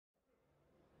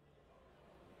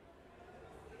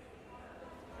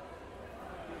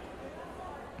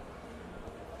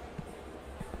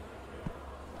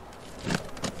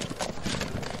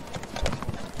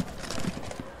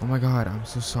my god, I'm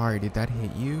so sorry. Did that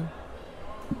hit you?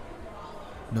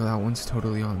 No, that one's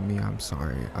totally on me. I'm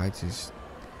sorry. I just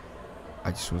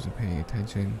wasn't paying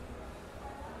attention.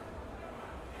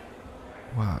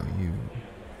 Wow,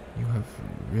 you have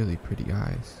really pretty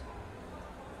eyes.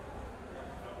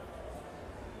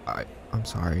 I'm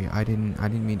sorry. I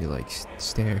didn't mean to like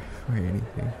stare or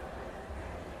anything.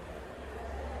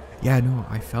 Yeah, no,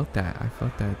 I felt that. I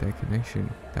felt that connection.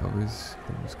 That was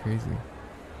crazy.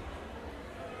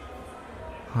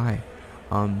 Hi.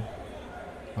 Wow.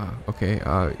 Okay.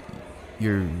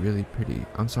 You're really pretty.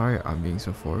 I'm sorry. I'm being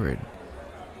so forward.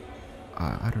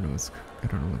 I don't know what's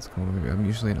going on with me. I'm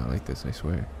usually not like this. I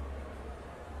swear.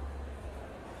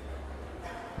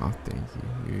 Oh, thank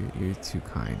you. You're too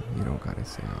kind. You don't gotta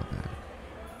say all that.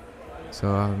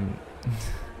 So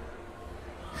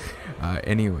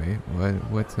anyway,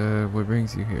 what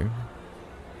brings you here?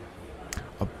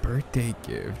 A birthday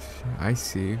gift. I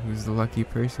see. Who's the lucky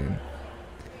person?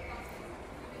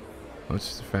 Oh, it's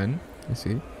just a friend. I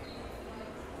see.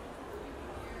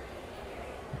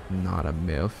 Not a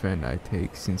male friend, I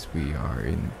take, since we are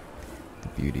in the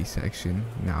beauty section.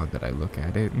 Now that I look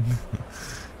at it.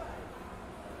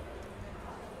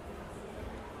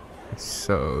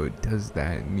 So, does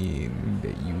that mean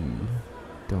that you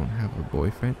don't have a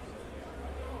boyfriend?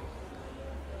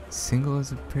 Single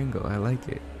as a Pringle, I like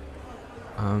it.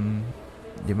 Do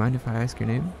you mind if I ask your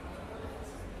name?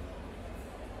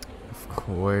 Of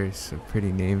course, a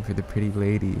pretty name for the pretty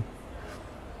lady.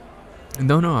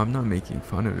 No, I'm not making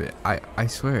fun of it. I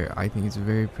swear, I think it's a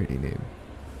very pretty name.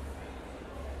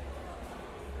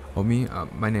 Oh, me?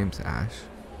 My name's Ash.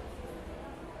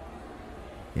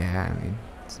 Yeah, I mean,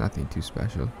 it's nothing too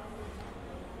special.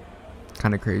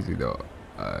 Kind of crazy though.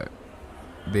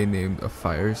 They named a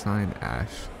fire sign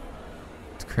Ash.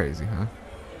 It's crazy, huh?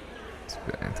 It's a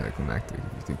bit anticlimactic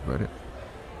if you think about it.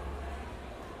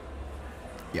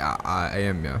 Yeah, I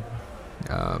am, yeah.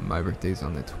 My birthday's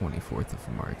on the 24th of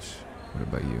March. What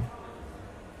about you?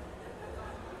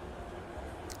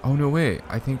 Oh, no way.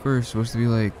 I think we're supposed to be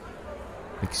like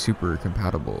super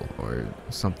compatible or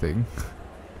something.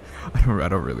 I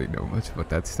don't really know much about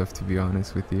that stuff, to be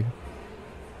honest with you.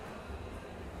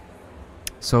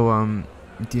 So,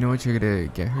 do you know what you're gonna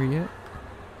get her yet?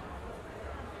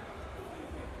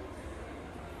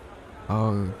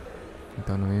 Oh, you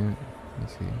don't know yet? Let me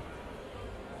see.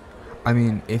 I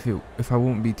mean, if I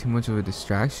won't be too much of a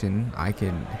distraction, I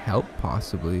can help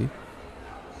possibly.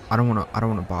 I don't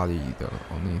wanna bother you though.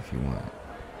 Only if you want.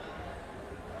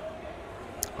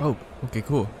 Oh, okay,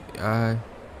 cool.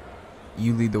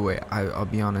 You lead the way. I'll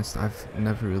be honest, I've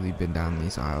never really been down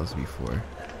these aisles before.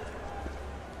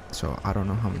 So I don't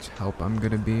know how much help I'm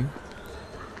gonna be.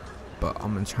 But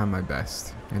I'm gonna try my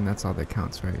best. And that's all that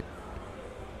counts, right?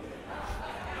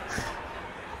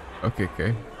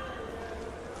 Okay.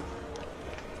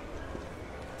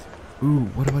 Ooh,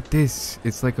 what about this?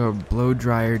 It's like a blow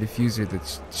dryer diffuser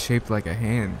that's shaped like a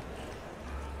hand.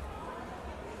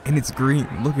 And it's green.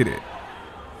 Look at it.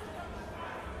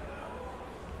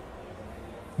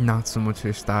 Not so much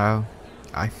her style.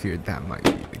 I feared that might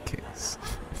be the case.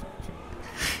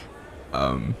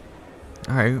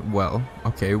 Alright, well,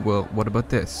 okay, well, what about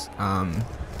this?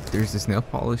 There's this nail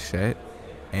polish set,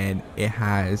 and it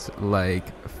has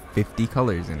like 50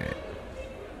 colors in it.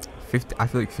 I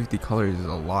feel like 50 colors is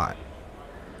a lot.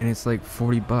 And it's like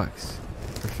 $40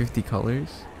 for 50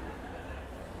 colors.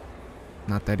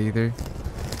 Not that either.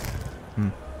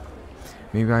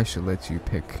 Maybe I should let you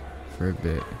pick for a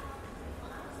bit.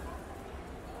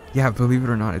 Yeah, believe it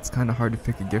or not, it's kind of hard to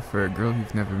pick a gift for a girl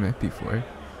you've never met before.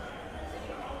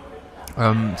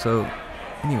 So,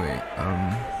 anyway,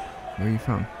 where are you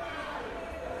from?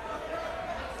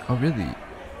 Oh, really?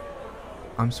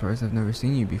 I'm sorry, I've never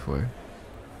seen you before.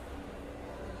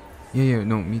 Yeah,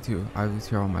 no, me too. I was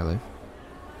here all my life.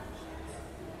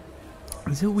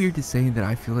 Is it weird to say that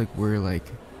I feel like we were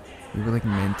like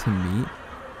meant to meet?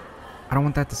 I don't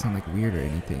want that to sound like weird or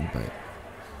anything, but it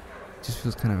just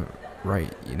feels kind of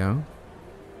right, you know?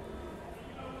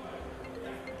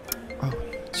 Oh,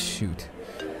 shoot.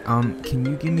 Can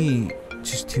you give me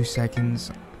just 2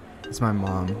 seconds? It's my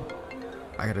mom.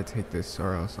 I gotta take this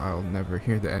or else I'll never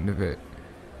hear the end of it.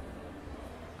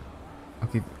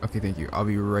 Okay, thank you. I'll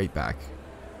be right back.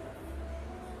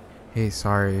 Hey,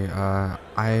 sorry. I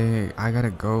gotta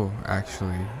go,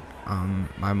 actually.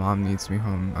 My mom needs me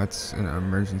home. That's an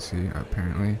emergency,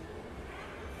 apparently.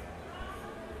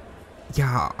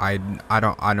 Yeah, I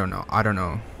don't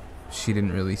know. She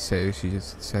didn't really say. She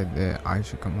just said that I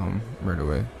should come home right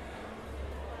away.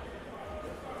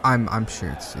 I'm sure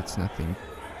it's nothing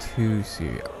too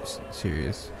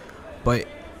serious, but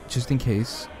just in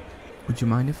case, Would you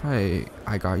mind if I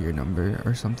got your number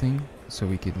or something so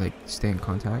we could like stay in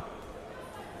contact?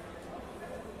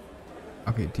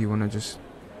 Okay, do you wanna just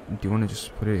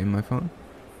put it in my phone?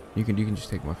 You can just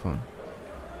take my phone.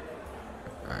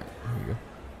 Alright, here you go.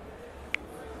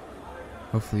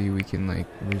 Hopefully we can like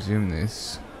resume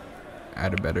this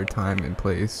at a better time and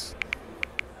place.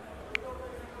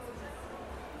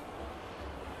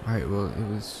 Alright, well it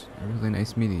was really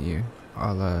nice meeting you.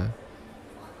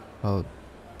 I'll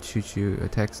shoot you a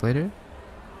text later.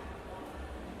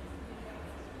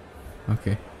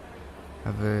 Okay.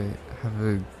 Have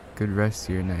a good rest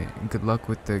of your night. And good luck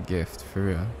with the gift, for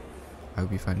real. I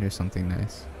hope you find her something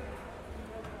nice.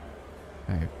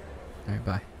 Alright,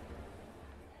 bye.